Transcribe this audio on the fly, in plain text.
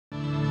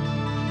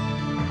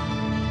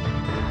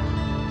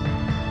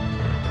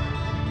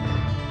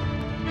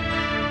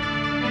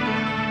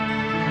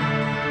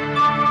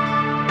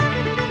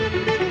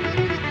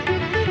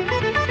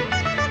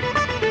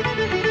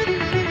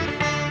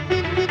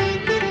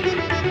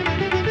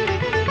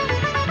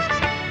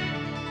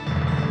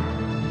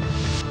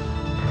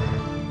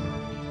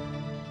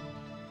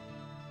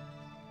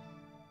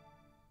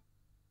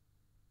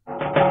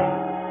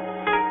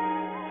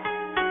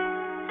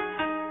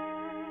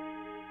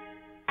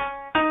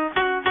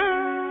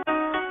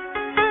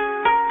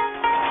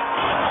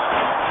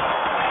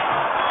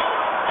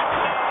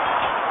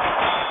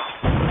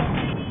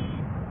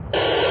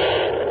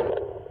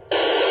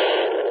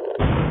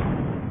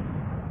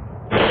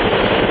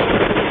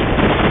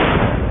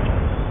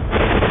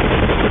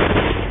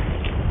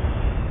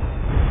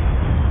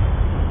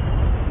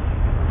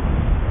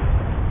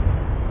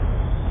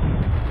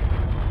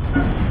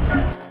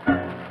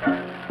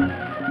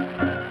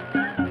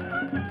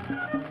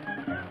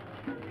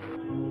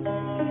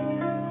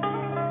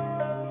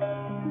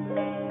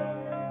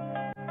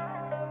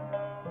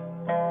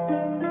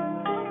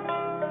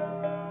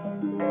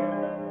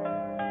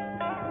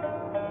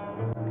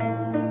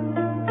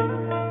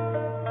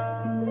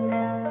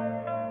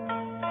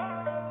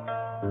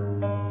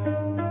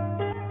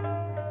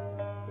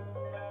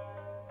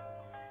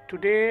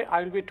Today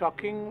I will be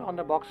talking on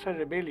the Boxer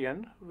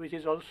Rebellion, which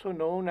is also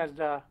known as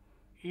the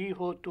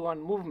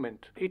Tuan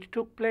movement. It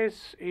took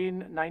place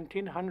in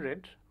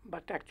 1900,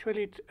 but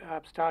actually it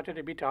started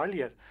a bit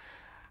earlier,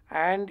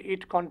 and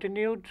it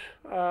continued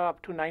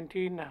up to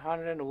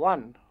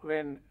 1901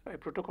 when a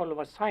protocol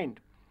was signed.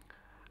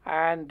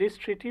 And this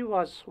treaty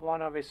was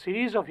one of a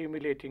series of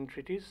humiliating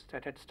treaties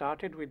that had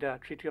started with the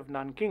Treaty of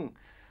Nanking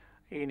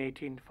in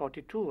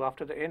 1842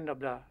 after the end of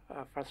the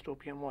First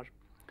Opium War.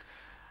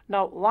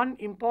 Now, one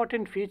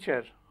important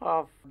feature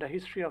of the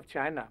history of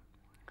China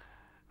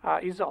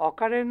is the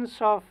occurrence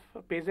of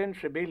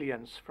peasant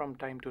rebellions from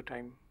time to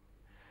time.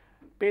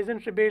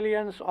 Peasant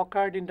rebellions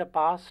occurred in the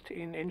past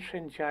in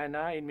ancient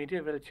China, in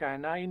medieval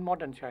China, in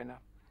modern China.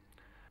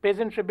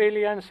 Peasant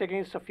rebellions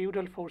against the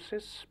feudal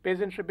forces,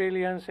 peasant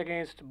rebellions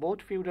against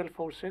both feudal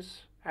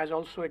forces as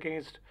also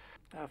against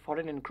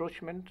foreign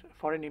encroachment,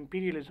 foreign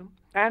imperialism.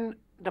 And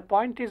the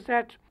point is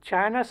that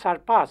China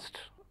surpassed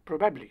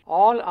probably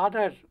all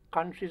other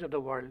countries of the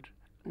world,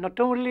 not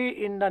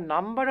only in the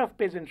number of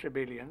peasant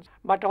rebellions,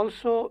 but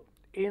also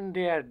in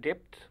their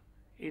depth,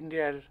 in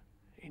their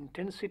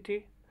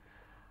intensity,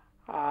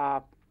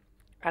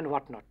 and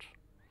whatnot.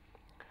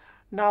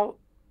 Now,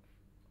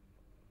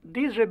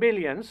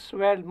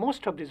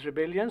 most of these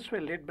rebellions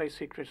were led by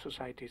secret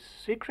societies.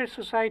 Secret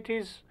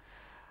societies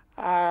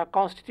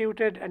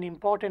constituted an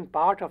important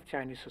part of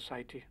Chinese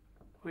society,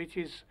 which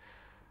is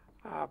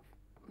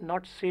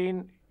not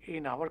seen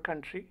in our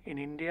country, in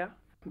India.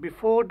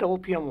 Before the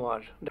Opium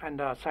War and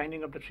the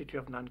signing of the Treaty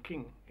of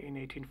Nanking in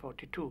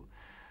 1842,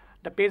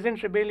 the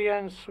peasant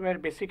rebellions were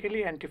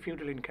basically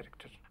anti-feudal in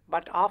character.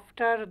 But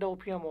after the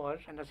Opium War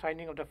and the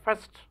signing of the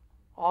first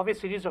of a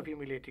series of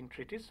humiliating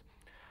treaties,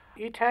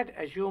 it had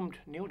assumed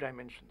new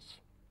dimensions.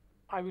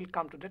 I will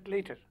come to that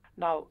later.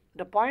 Now,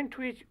 the point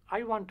which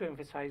I want to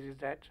emphasize is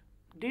that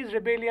these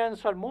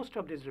rebellions, or most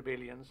of these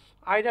rebellions,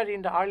 either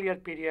in the earlier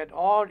period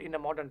or in the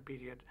modern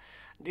period,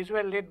 these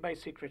were led by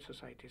secret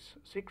societies.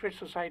 Secret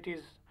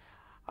societies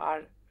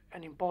are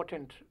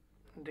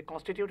they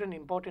constitute an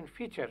important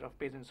feature of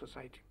peasant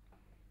society.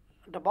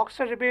 The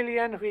Boxer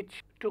Rebellion,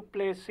 which took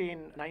place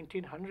in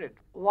 1900,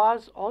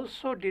 was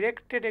also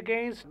directed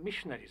against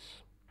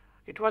missionaries.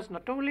 It was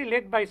not only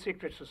led by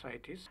secret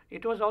societies,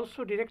 it was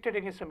also directed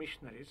against the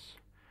missionaries,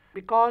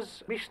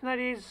 because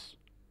missionaries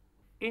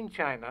in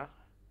China,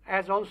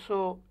 as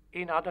also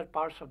in other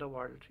parts of the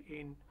world,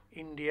 in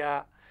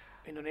India,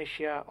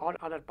 Indonesia, or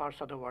other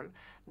parts of the world,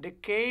 they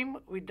came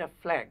with the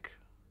flag.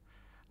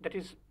 That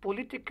is,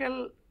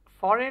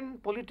 foreign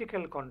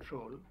political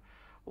control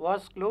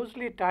was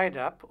closely tied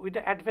up with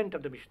the advent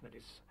of the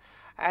missionaries.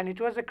 And it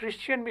was the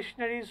Christian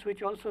missionaries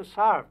which also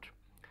served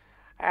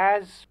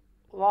as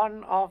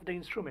one of the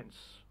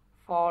instruments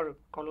for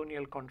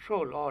colonial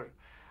control or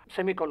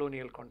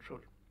semi-colonial control.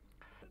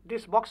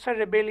 This Boxer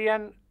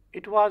Rebellion,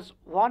 it was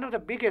one of the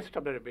biggest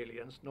of the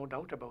rebellions, no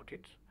doubt about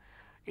it.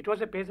 It was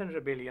a peasant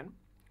rebellion,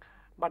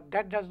 but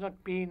that does not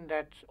mean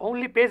that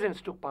only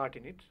peasants took part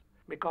in it,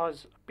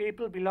 because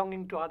people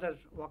belonging to other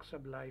walks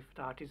of life,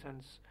 the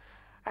artisans,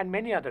 and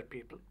many other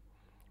people,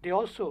 they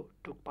also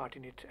took part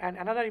in it. And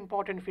another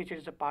important feature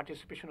is the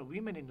participation of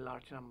women in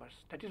large numbers.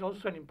 That is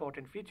also an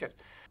important feature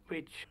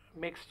which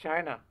makes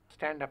China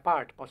stand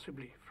apart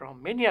possibly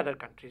from many other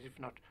countries, if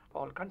not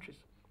all countries.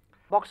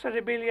 Boxer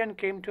Rebellion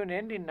came to an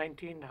end in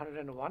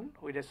 1901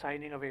 with the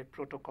signing of a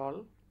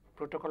protocol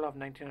of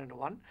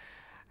 1901.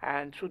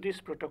 And through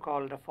this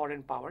protocol, the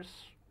foreign powers,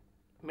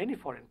 many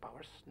foreign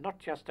powers, not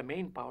just the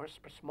main powers,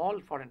 but small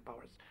foreign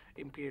powers,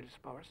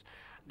 imperialist powers,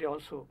 they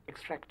also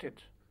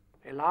extracted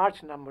a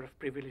large number of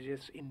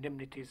privileges,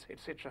 indemnities,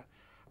 etc.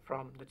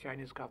 from the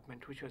Chinese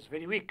government, which was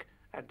very weak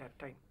at that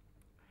time.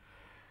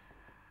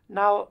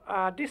 Now,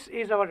 this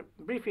is our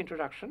brief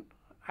introduction,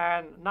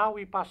 and now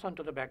we pass on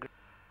to the background.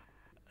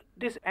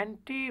 These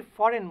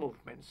anti-foreign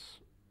movements,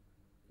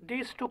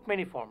 these took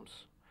many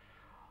forms.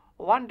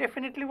 One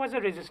definitely was a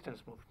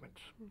resistance movement,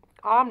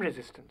 armed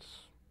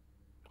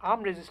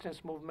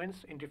resistance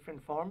movements in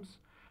different forms.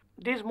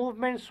 These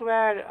movements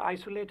were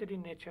isolated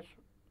in nature,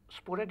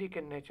 sporadic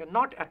in nature,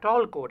 not at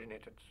all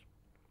coordinated.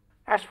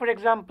 As for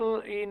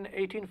example, in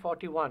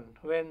 1841,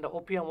 when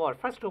the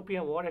First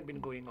Opium War had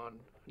been going on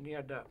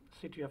near the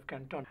city of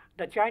Canton,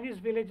 the Chinese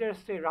villagers,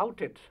 they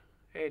routed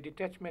a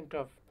detachment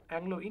of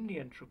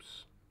Anglo-Indian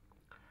troops.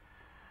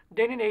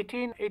 Then in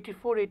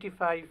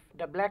 1884-85,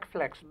 the Black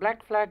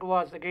Flag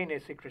was again a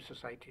secret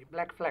society,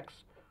 Black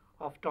Flags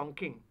of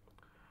Tonkin,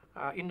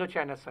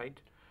 Indochina side,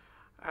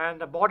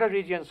 and the border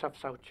regions of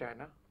South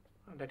China,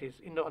 that is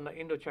on the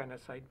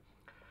Indochina side.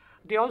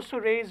 They also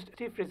raised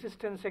stiff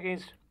resistance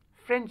against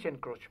French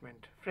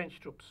encroachment, French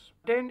troops.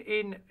 Then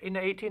in the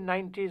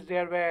 1890s,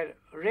 there were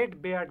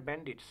Red Beard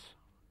Bandits,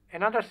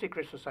 another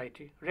secret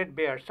society, Red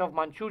Bears of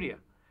Manchuria,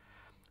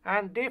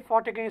 and they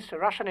fought against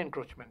Russian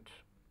encroachment,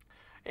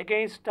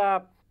 against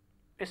the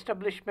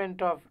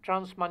establishment of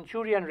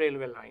Trans-Manchurian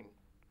railway line.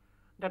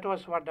 That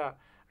was what the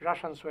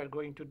Russians were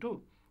going to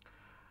do.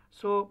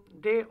 So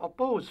they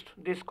opposed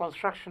this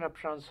construction of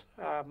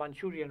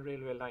Trans-Manchurian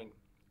railway line.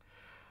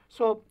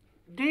 So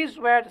these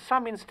were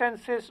some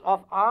instances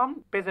of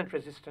armed peasant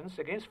resistance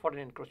against foreign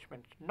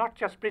encroachment, not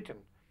just Britain,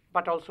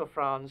 but also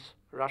France,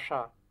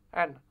 Russia,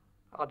 and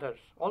others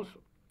also.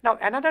 Now,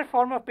 another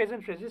form of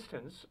peasant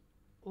resistance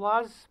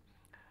was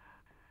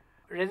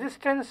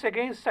resistance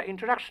against the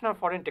introduction of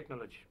foreign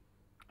technology,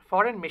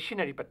 foreign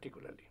machinery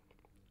particularly.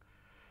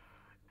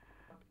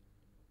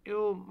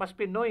 You must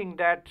be knowing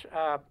that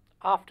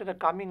after the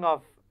coming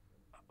of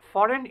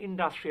foreign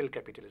industrial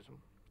capitalism,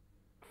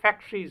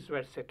 factories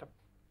were set up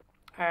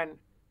and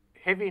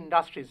heavy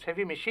industries,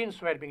 heavy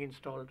machines were being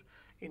installed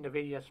in the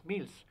various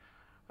mills.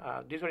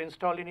 These were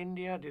installed in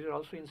India, these were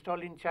also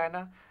installed in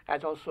China,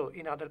 as also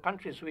in other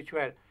countries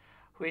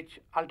which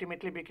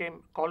ultimately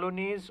became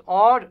colonies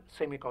or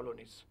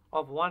semi-colonies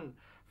of one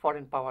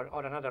foreign power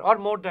or another, or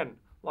more than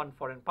one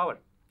foreign power.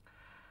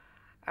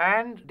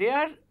 And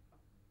their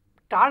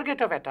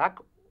target of attack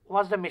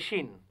was the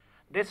machine.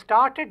 They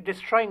started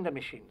destroying the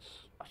machines.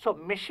 So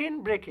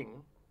machine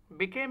breaking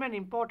became an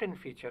important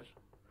feature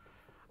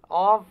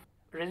of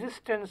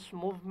resistance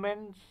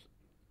movements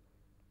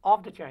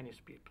of the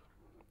Chinese people.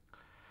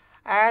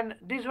 And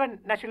these were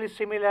naturally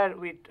similar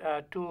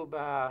to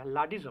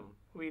Laddism.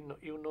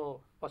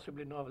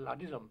 Possibly know of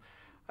Laddism.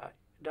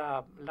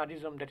 The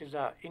Laddism, that is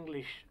the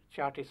English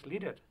Chartist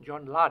leader,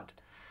 John Ladd.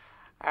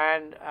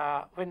 And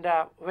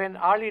when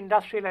early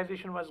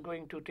industrialization was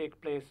going to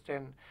take place,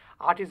 then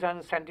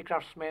artisans,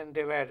 handicraftsmen,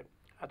 they were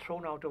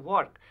thrown out of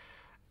work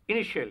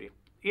initially.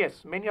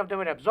 Yes, many of them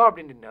were absorbed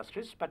in the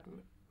industries, but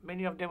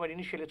many of them were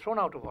initially thrown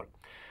out of work.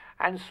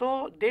 And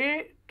so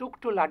they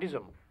took to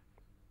Laddism.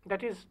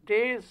 That is,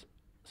 they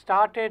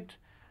started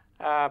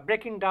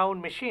breaking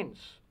down machines.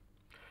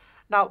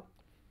 Now,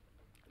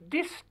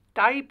 this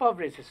type of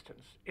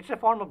resistance, it's a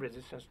form of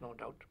resistance, no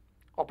doubt,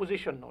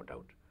 opposition, no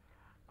doubt,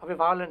 of a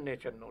violent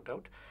nature, no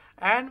doubt,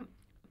 and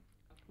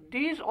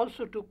these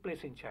also took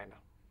place in China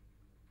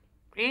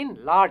in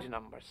large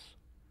numbers.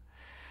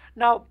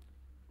 Now,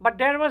 but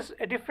there was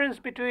a difference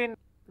between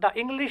the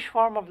English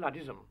form of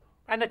Laddism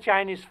and the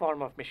Chinese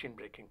form of machine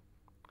breaking.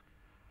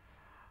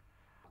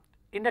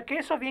 In the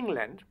case of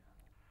England,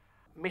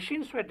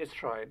 machines were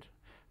destroyed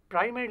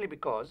primarily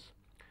because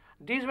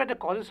these were the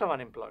causes of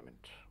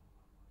unemployment.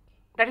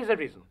 That is the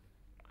reason.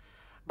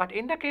 But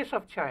in the case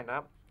of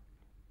China,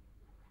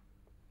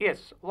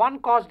 yes, one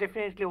cause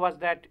definitely was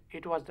that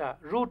it was the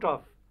root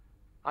of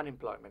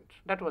unemployment.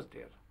 That was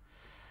there.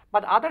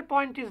 But the other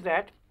point is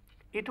that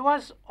it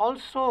was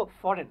also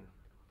foreign.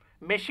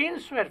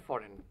 Machines were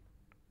foreign.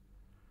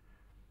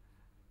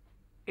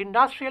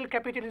 Industrial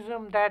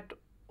capitalism that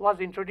was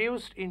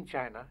introduced in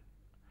China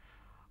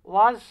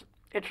was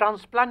a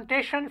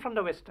transplantation from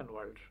the Western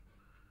world.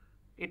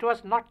 It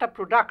was not the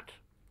product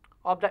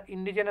of the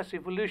indigenous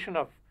evolution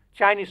of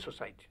Chinese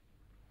society.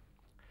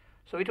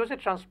 So it was a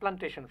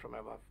transplantation from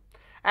above.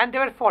 And they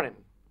were foreign.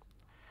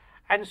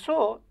 And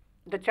so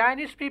the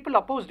Chinese people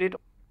opposed it,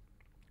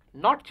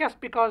 not just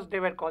because they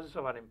were causes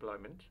of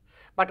unemployment,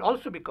 but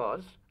also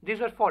because these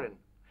were foreign.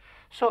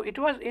 So it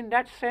was in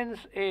that sense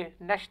a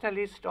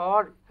nationalist,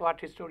 or what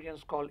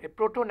historians call a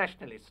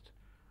proto-nationalist.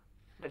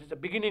 That is the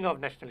beginning of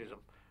nationalism,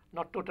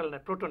 not total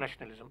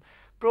proto-nationalism.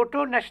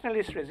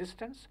 Proto-nationalist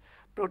resistance,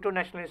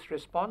 proto-nationalist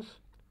response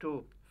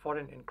to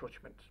foreign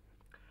encroachment.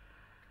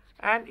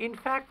 And in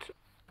fact,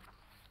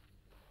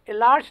 a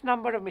large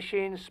number of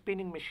machines,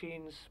 spinning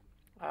machines,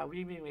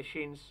 weaving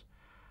machines,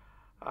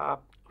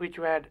 which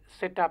were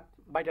set up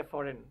by the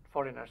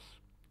foreigners,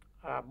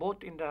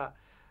 both in the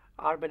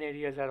urban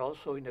areas and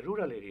also in the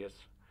rural areas.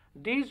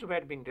 These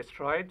were being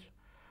destroyed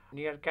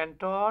near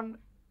Canton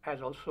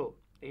as also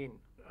in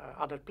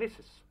other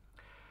places.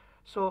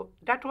 So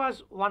that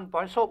was one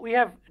point. So we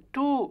have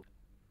two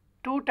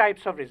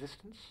types of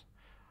resistance.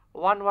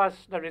 One was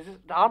the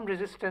armed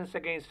resistance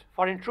against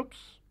foreign troops,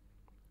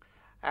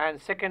 and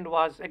second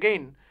was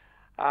again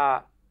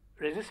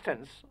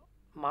resistance,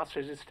 mass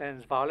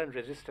resistance, violent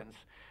resistance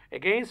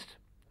against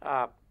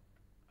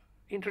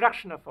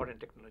introduction of foreign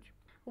technology.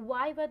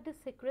 Why were the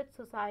secret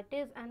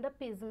societies and the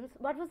peasants,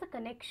 what was the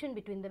connection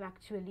between them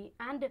actually,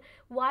 and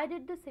why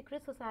did the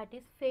secret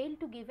societies fail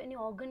to give any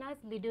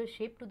organized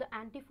leadership to the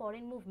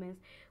anti-foreign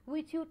movements,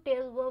 which you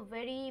tell were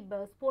very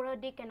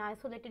sporadic and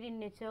isolated in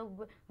nature,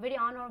 very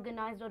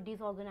unorganized or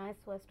disorganized,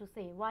 so as to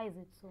say? Why is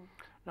it so?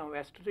 Now,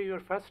 as to your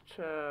first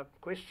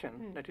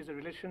question, that is the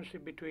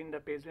relationship between the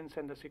peasants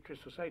and the secret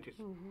societies.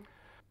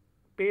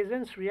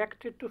 Peasants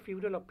reacted to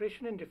feudal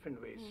oppression in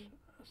different ways.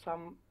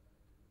 Some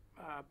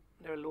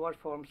there were lower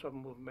forms of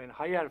movement,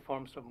 higher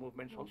forms of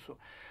movements also.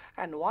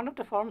 And one of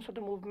the forms of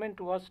the movement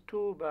was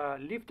to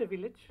leave the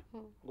village,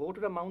 go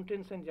to the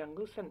mountains and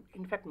jungles, and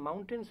in fact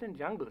mountains and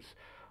jungles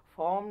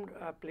formed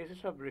places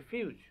of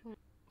refuge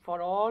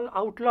for all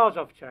outlaws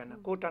of China,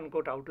 quote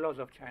unquote outlaws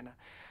of China.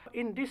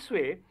 In this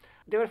way,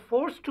 they were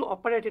forced to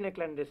operate in a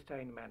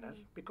clandestine manner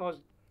because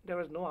there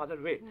was no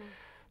other way.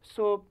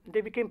 So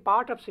they became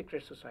part of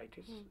secret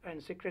societies,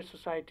 and secret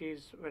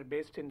societies were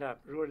based in the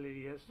rural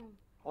areas.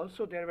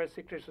 Also, there were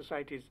secret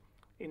societies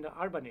in the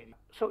urban area.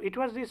 So it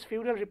was this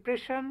feudal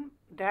repression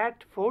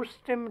that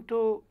forced them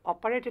to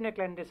operate in a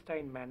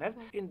clandestine manner.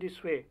 In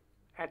this way,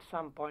 at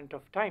some point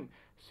of time,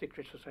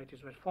 secret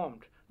societies were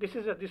formed. This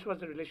was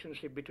the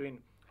relationship between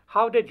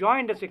how they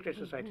joined the secret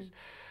societies.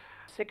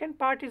 Second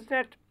part is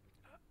that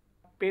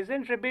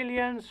peasant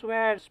rebellions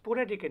were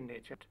sporadic in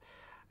nature,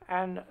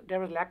 and there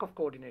was lack of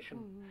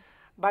coordination.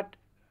 But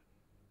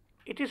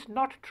it is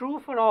not true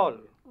for all,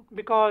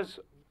 because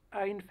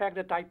in fact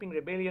the Taiping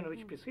rebellion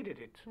which preceded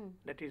it,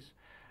 that is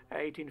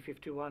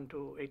 1851 to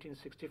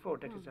 1864,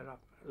 that is a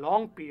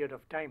long period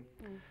of time.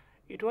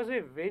 It was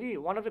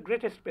one of the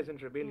greatest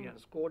peasant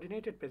rebellions,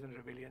 coordinated peasant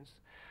rebellions.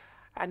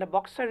 And the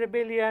Boxer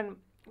rebellion,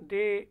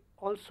 they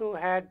also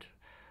had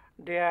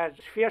their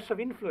spheres of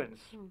influence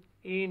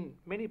in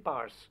many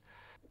parts.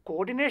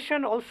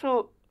 Coordination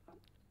also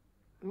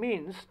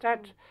means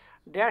that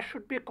there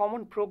should be a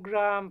common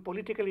program,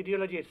 political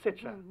ideology,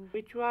 etc.,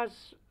 which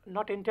was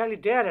not entirely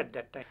there at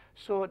that time.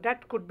 So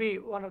that could be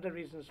one of the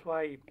reasons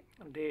why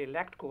they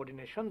lacked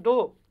coordination,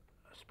 though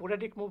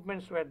sporadic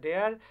movements were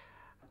there,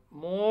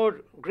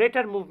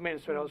 greater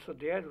movements were also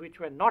there, which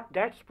were not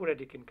that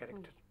sporadic in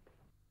character.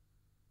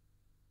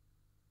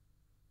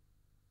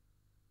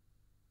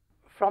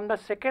 From the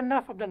second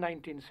half of the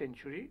 19th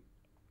century,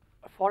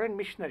 foreign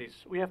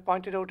missionaries, we have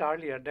pointed out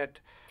earlier that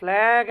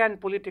flag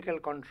and political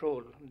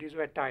control, these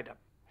were tied up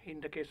in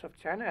the case of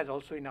China as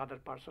also in other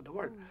parts of the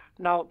world.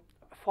 Now,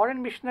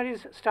 foreign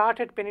missionaries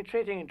started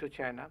penetrating into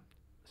China,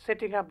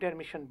 setting up their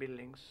mission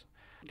buildings.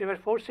 They were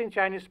forcing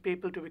Chinese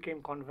people to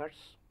become converts.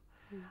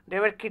 They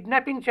were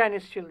kidnapping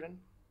Chinese children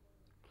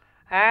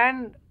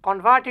and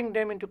converting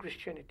them into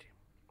Christianity.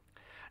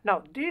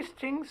 Now, these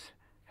things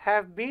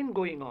have been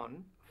going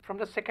on from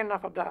the second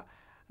half of the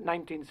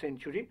 19th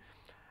century,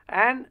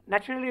 and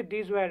naturally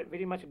these were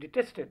very much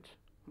detested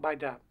by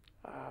the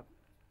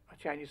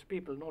Chinese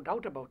people, no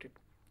doubt about it.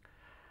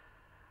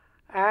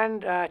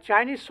 And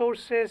Chinese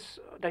sources,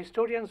 the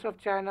historians of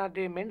China,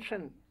 they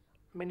mention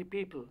many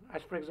people,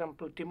 as for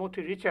example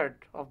Timothy Richard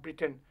of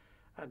Britain,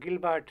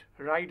 Gilbert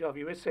Ride of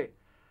USA,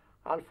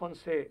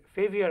 Alphonse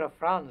Favier of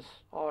France,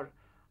 or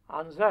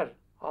Anzar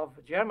of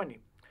Germany.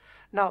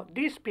 Now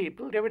these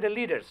people, they were the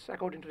leaders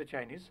according to the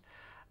Chinese.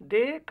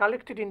 They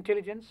collected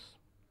intelligence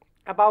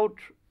about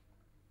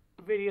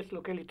various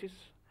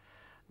localities.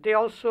 They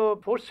also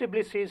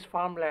forcibly seized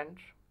farmland.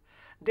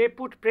 They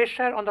put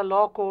pressure on the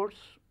law courts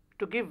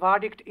to give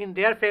verdict in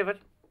their favor.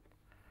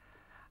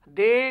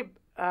 They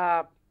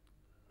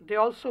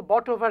also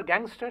bought over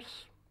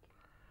gangsters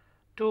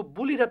to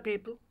bully the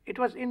people. It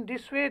was in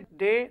this way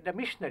the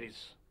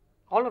missionaries,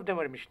 all of them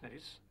were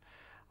missionaries,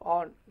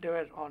 they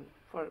were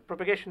for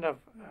propagation of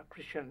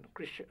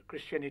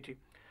Christianity.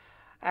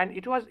 And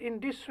it was in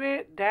this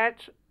way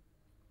that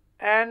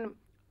an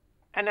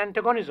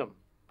antagonism,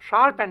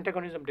 sharp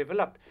antagonism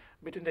developed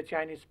between the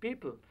Chinese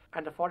people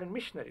and the foreign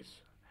missionaries.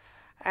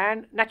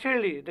 And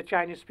naturally, the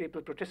Chinese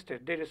people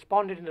protested. They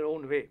responded in their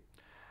own way.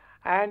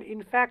 And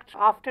in fact,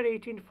 after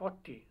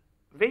 1840,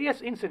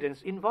 various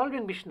incidents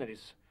involving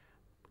missionaries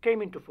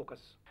came into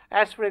focus.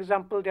 As for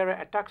example, there were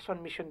attacks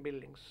on mission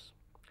buildings.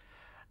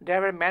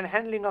 There were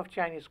manhandling of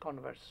Chinese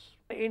converts.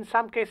 In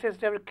some cases,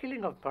 there were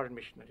killing of foreign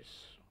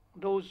missionaries,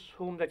 those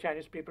whom the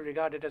Chinese people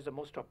regarded as the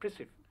most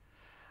oppressive.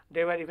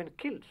 They were even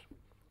killed.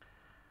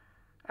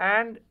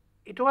 And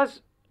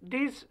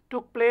these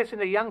took place in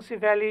the Yangtze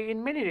Valley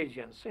in many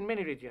regions.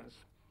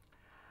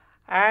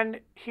 And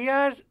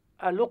here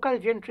local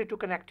gentry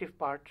took an active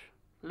part.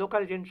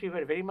 Local gentry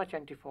were very much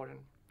anti-foreign.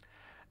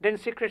 Then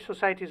secret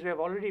societies, we have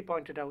already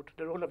pointed out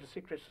the role of the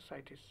secret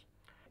societies.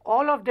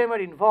 All of them were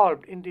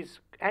involved in these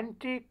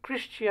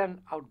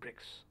anti-Christian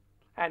outbreaks.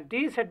 And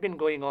these had been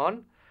going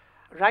on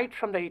right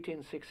from the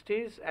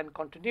 1860s and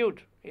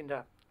continued in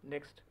the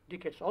next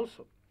decades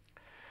also.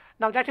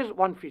 Now that is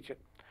one feature.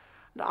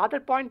 The other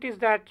point is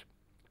that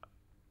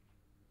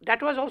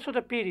was also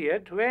the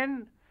period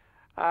when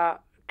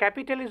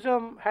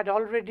capitalism had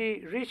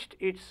already reached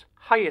its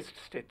highest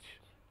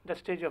stage, the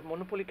stage of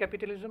monopoly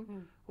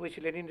capitalism, which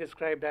Lenin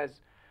described as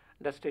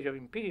the stage of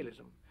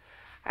imperialism.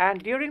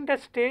 And during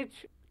that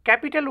stage,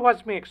 capital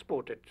was being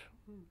exported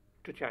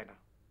to China.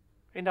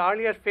 In the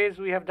earlier phase,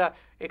 we have the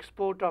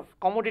export of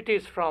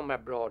commodities from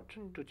abroad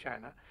to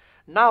China.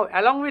 Now,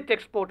 along with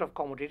export of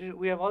commodities,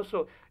 we have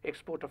also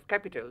export of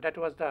capital. That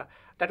was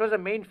the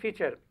main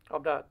feature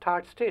of the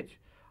third stage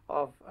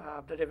of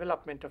the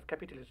development of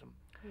capitalism.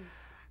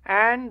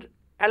 And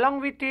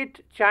along with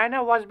it,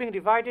 China was being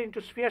divided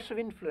into spheres of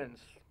influence.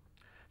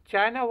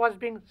 China was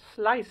being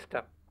sliced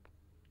up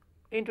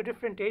into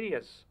different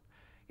areas,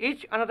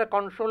 each under the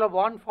control of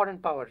one foreign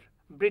power.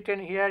 Britain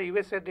here,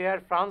 USA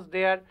there, France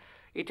there,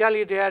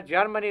 Italy there,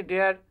 Germany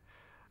there,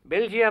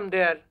 Belgium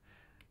there.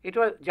 It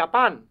was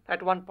Japan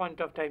at one point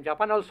of time.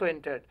 Japan also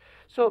entered.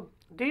 So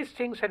these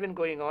things had been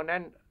going on,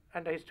 and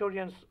the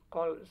historians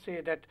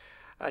say that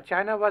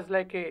China was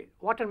like a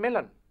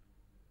watermelon,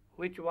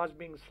 which was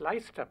being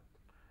sliced up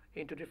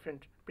into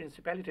different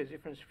principalities,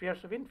 different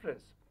spheres of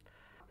influence.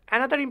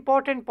 Another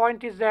important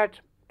point is that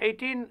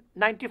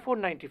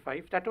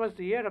 1894-95, that was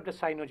the year of the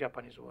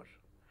Sino-Japanese War.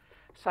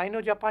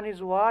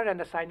 Sino-Japanese War and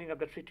the signing of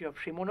the Treaty of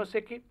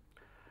Shimonoseki,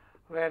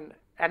 when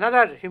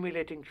another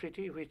humiliating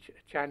treaty which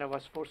China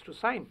was forced to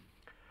sign.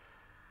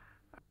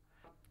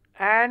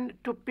 And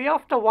to pay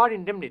off the war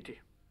indemnity,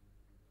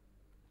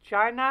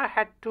 China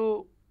had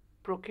to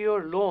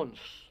procure loans,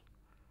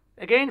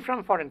 again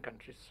from foreign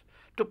countries.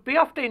 To pay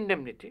off the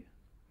indemnity,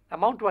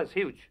 amount was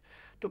huge.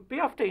 To pay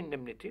off the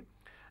indemnity,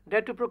 they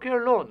had to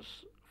procure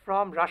loans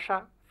from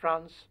Russia,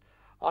 France,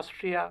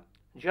 Austria,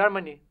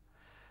 Germany.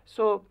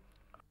 So,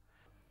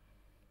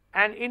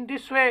 and in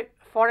this way,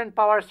 foreign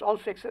powers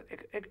also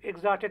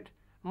exerted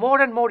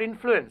more and more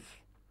influence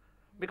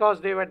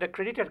because they were the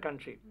creditor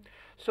country.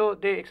 So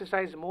they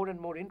exercised more and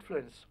more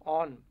influence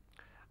on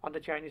the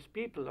Chinese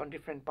people, on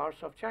different parts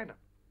of China.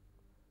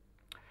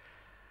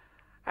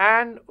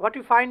 And what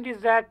you find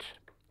is that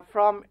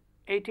from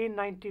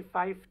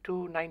 1895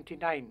 to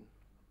 99,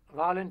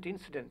 violent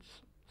incidents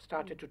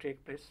started to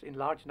take place in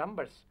large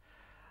numbers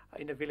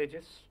in the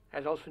villages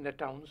as also in the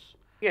towns.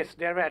 Yes,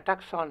 there were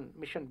attacks on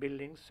mission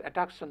buildings,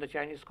 attacks on the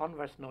Chinese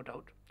converts, no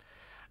doubt.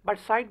 But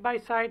side by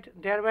side,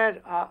 there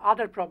were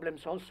other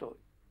problems also,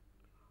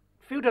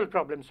 feudal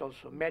problems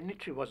also.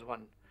 Banditry was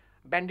one.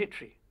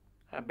 Banditry.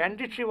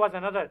 Banditry was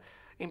another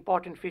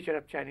important feature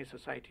of Chinese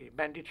society.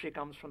 Banditry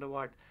comes from the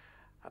word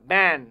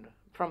ban.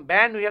 From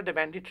ban, we have the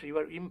banditry.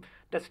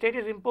 The state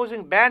is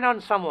imposing ban on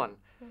someone,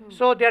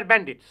 so they are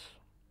bandits.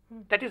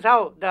 That is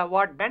how the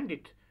word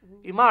bandit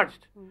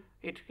emerged.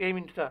 It came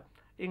into the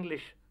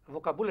English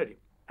vocabulary.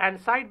 And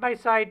side by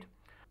side,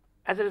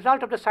 as a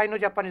result of the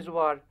Sino-Japanese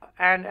War,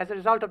 and as a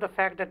result of the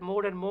fact that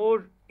more and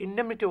more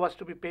indemnity was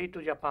to be paid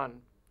to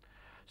Japan,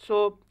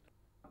 so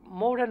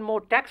more and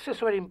more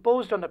taxes were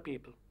imposed on the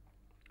people.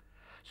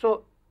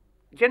 So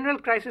general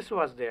crisis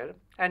was there,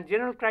 and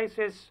general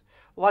crisis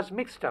was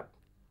mixed up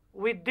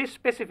with this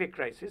specific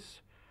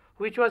crisis,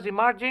 which was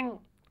emerging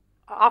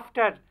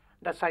after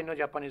the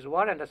Sino-Japanese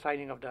War and the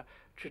signing of the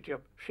Treaty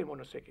of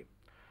Shimonoseki.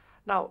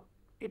 Now,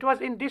 it was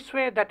in this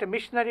way that the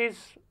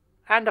missionaries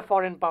and the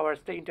foreign powers,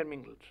 they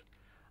intermingled.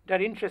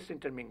 Their interests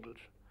intermingled.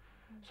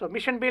 So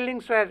mission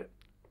buildings were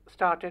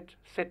started,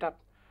 set up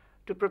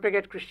to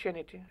propagate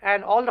Christianity,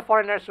 and all the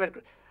foreigners were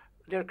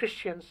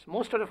Christians.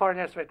 Most of the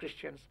foreigners were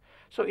Christians.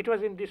 So it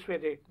was in this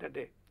way that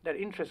their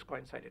interests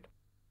coincided.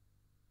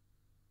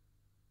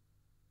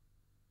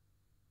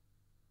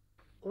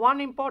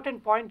 One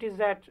important point is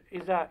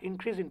the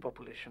increase in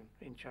population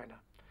in China.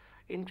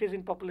 Increase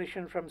in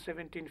population from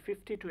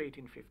 1750 to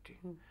 1850,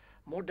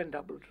 more than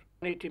doubled,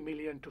 80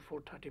 million to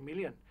 430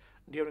 million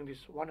during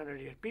this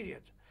 100-year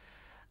period.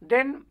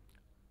 Then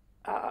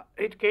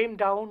it came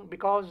down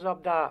because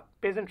of the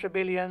peasant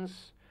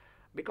rebellions,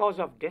 because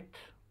of death.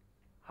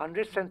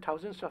 Hundreds and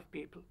thousands of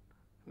people,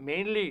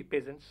 mainly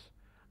peasants,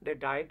 they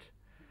died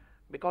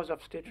because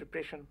of state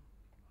repression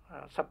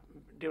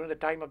during the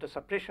time of the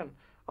suppression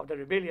of the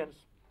rebellions.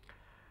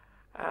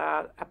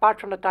 Apart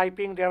from the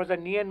Taiping, there was a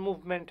Nian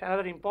movement,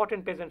 another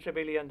important peasant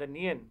rebellion, the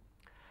Nian.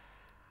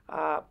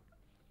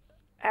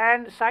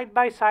 And side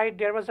by side,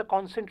 there was a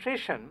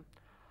concentration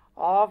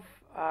of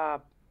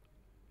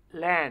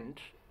land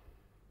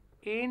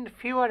in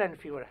fewer and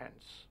fewer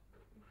hands.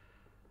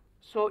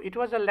 So it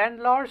was the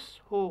landlords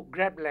who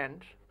grabbed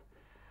land.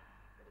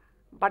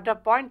 But the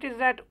point is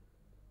that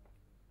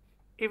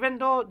even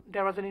though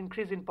there was an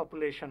increase in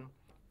population,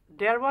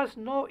 there was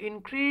no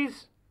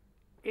increase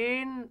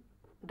in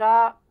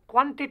the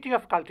quantity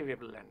of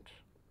cultivable land,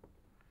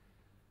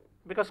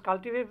 because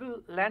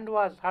cultivable land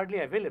was hardly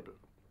available.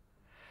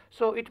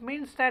 So it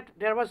means that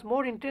there was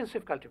more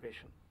intensive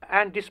cultivation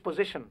and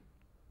dispossession,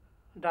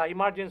 the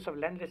emergence of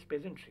landless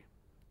peasantry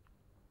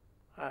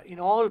in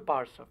all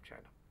parts of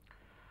China.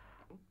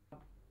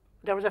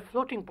 There was a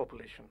floating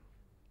population,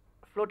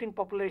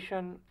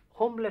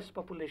 homeless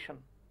population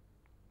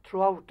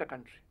throughout the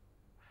country.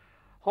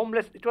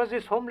 It was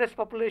this homeless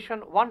population,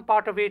 one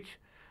part of which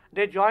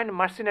they joined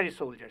mercenary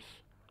soldiers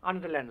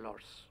under the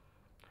landlords.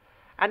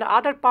 And the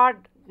other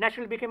part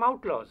naturally became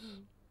outlaws.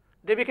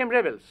 They became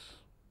rebels.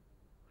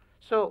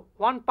 So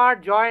one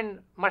part joined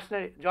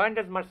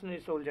as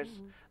mercenary soldiers,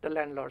 the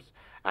landlords,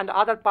 and the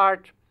other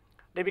part,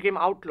 they became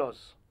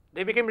outlaws.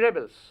 They became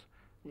rebels,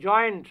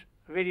 joined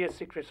various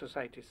secret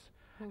societies,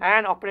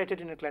 and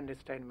operated in a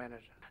clandestine manner.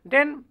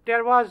 Then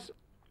there was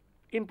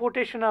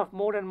importation of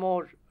more and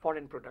more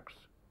foreign products,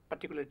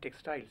 particularly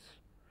textiles.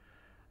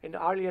 In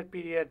the earlier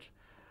period,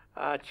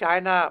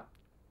 China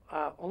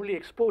only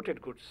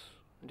exported goods.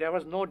 There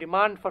was no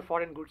demand for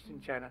foreign goods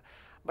in China.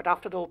 But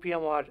after the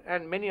Opium War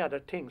and many other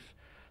things,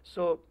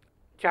 so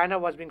China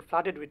was being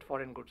flooded with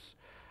foreign goods.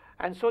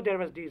 And so there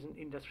was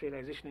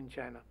deindustrialization in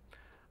China,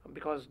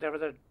 because there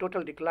was a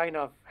total decline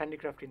of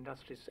handicraft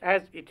industries,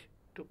 as it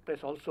took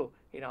place also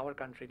in our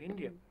country, in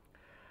India.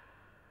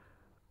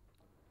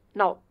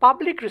 Now,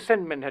 public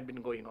resentment had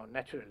been going on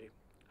naturally,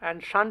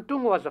 and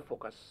Shantung was the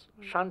focus.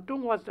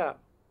 Shantung was the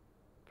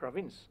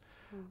province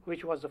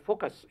which was the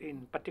focus,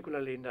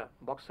 particularly in the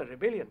Boxer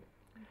Rebellion.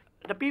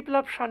 The people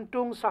of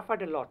Shantung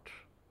suffered a lot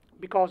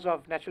because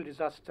of natural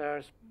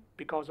disasters,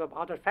 because of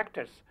other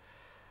factors.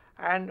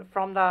 And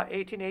from the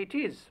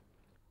 1880s,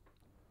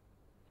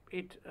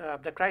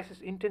 the crisis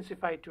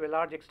intensified to a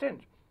large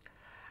extent.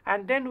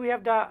 And then we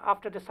have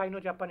after the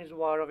Sino-Japanese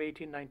War of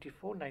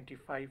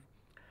 1894-95,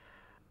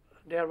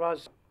 there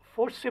was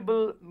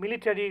forcible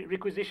military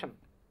requisition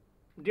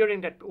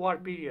during that war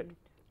period.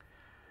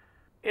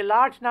 A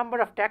large number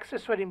of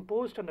taxes were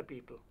imposed on the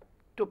people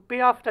to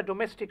pay off the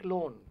domestic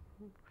loan.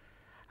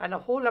 And the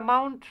whole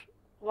amount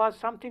was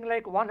something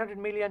like 100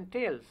 million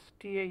taels,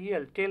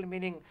 TAEL, tael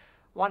meaning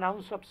 1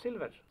 ounce of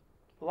silver,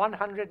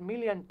 100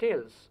 million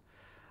taels.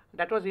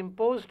 That was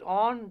imposed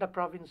on the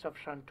province of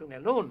Shantung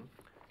alone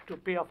to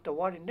pay off the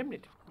war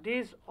indemnity.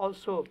 These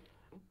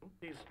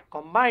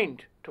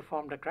combined to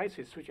form the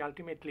crisis, which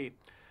ultimately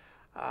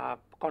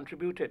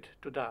contributed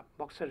to the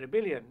Boxer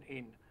Rebellion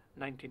in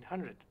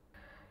 1900.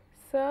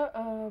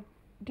 Sir,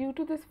 due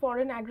to this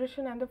foreign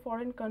aggression and the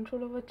foreign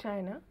control over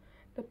China,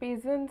 the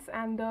peasants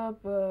and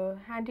the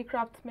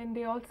handicraftsmen,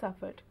 they all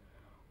suffered.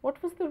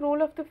 What was the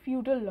role of the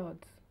feudal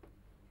lords?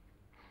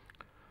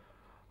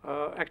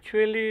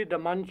 Actually, the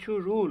Manchu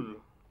rule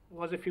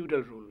was a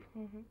feudal rule.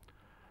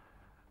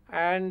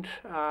 And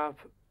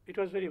it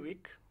was very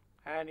weak,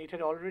 and it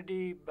had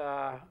already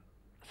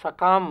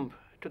succumbed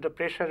to the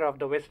pressure of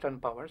the Western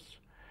powers.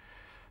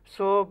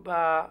 So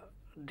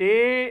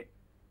they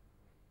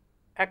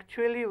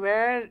actually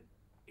were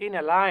in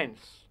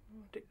alliance.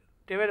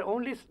 They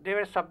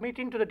were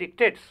submitting to the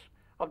dictates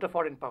of the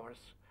foreign powers.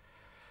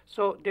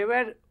 So they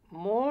were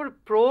more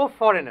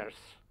pro-foreigners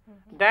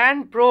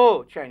than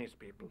pro-Chinese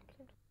people.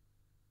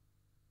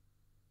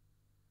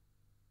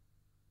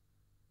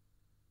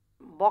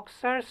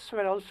 Boxers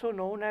were also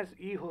known as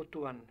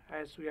Ihotuan,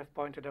 as we have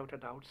pointed out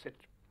at the outset.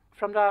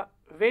 From the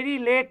very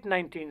late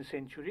 19th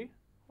century,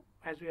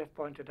 as we have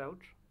pointed out,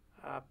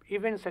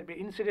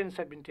 incidents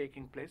had been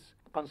taking place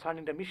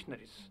concerning the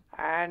missionaries,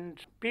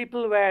 and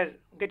people were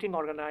getting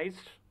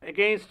organized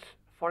against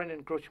foreign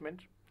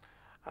encroachment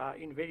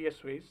in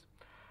various ways.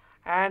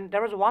 And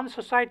there was one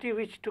society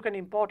which took an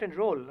important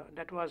role,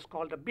 that was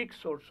called the Big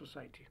Sword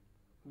Society.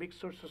 Big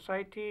Sword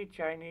Society,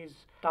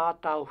 Chinese Ta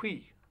Tao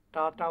Hui.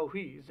 Ta Tao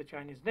Hui is the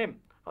Chinese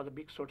name of the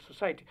Big Sword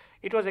Society.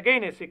 It was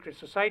again a secret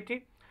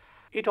society.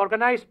 It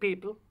organized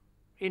people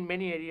in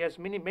many areas,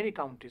 many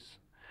counties.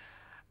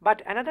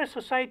 But another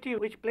society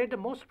which played the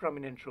most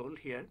prominent role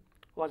here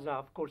was,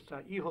 of course, the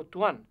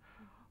Ihotuan,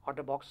 or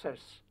the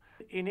Boxers.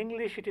 In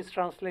English, it is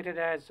translated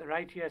as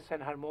Righteous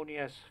and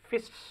Harmonious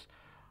Fists,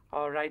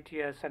 or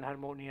Righteous and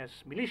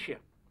Harmonious Militia.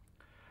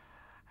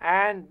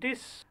 And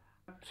this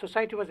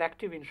society was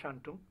active in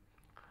Shantung.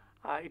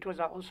 It was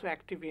also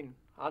active in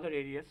other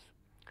areas.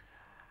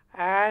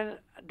 And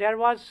there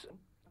was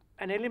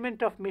an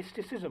element of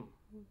mysticism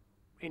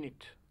in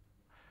it.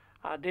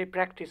 They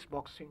practiced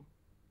boxing.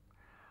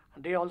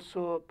 They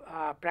also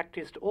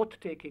practiced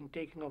oath-taking,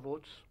 taking of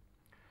oaths.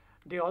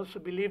 They also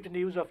believed in the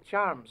use of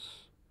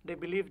charms. They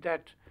believed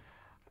that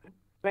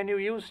when you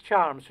use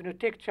charms, when you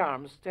take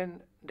charms,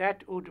 then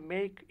that would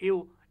make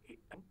you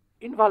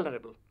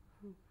invulnerable.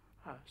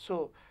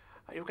 So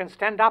you can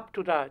stand up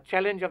to the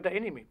challenge of the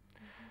enemy.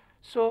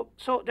 So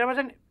there was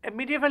a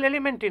medieval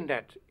element in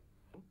that,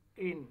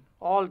 in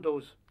all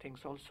those things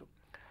also.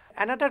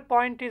 Another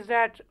point is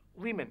that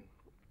women,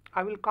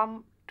 I will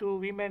come to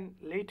women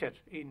later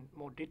in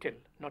more detail,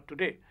 not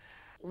today.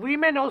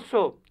 Women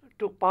also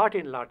took part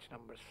in large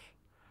numbers.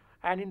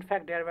 And in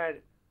fact, there were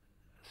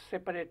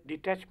separate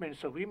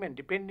detachments of women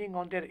depending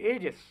on their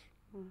ages.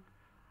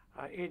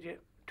 Age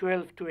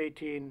 12 to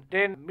 18,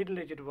 then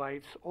middle-aged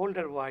wives,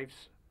 older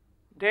wives,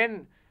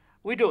 then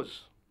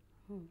widows.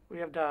 We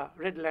have the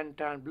red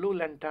lantern, blue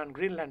lantern,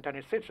 green lantern,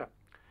 etc.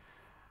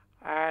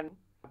 And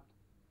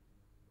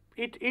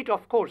it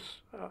of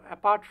course,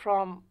 apart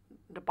from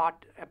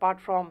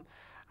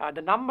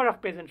the number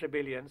of peasant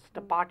rebellions,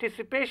 the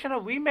participation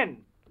of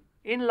women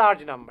in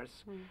large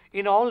numbers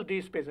in all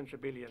these peasant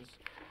rebellions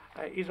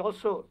is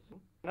also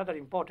another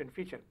important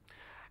feature.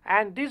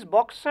 And these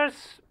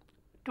Boxers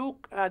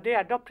they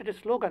adopted a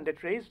slogan,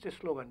 that raised a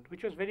slogan,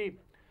 which was very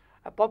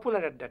popular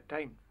at that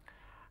time.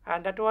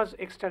 And that was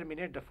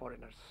exterminate the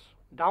foreigners.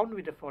 Down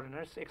with the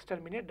foreigners,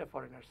 exterminate the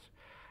foreigners.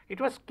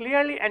 It was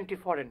clearly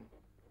anti-foreign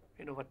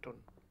in overtone.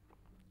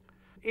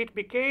 It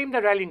became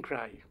the rallying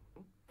cry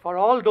for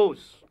all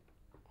those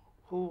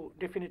who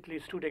definitely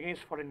stood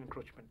against foreign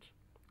encroachment.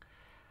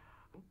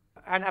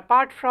 And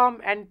apart from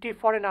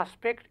anti-foreign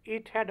aspect,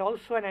 it had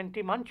also an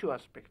anti-Manchu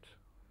aspect,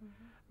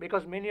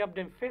 because many of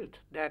them felt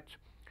that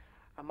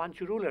a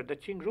Manchu ruler, the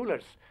Qing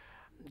rulers,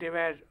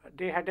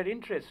 they had their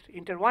interest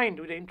intertwined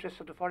with the interests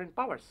of the foreign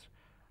powers.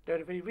 They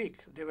were very weak.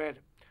 They were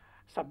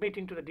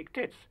submitting to the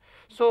dictates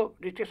of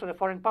the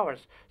foreign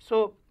powers.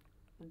 So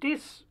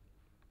this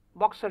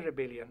Boxer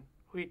Rebellion,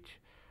 which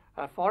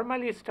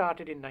formally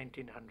started in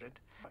 1900,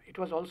 it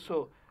was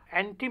also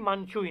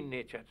anti-Manchu in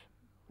nature.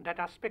 That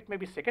aspect may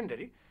be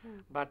secondary,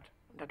 but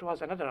that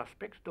was another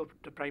aspect.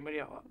 The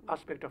primary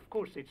aspect, of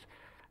course, is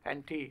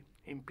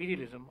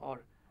anti-imperialism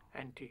or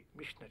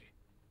anti-missionary.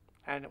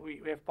 And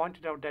we have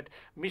pointed out that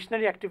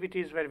missionary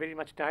activities were very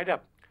much tied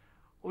up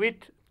with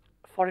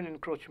foreign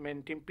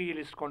encroachment,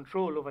 imperialist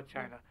control over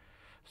China.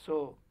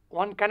 So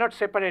one cannot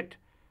separate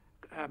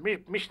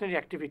missionary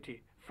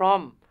activity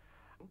from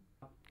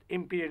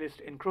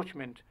imperialist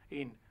encroachment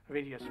in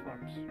various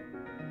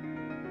forms.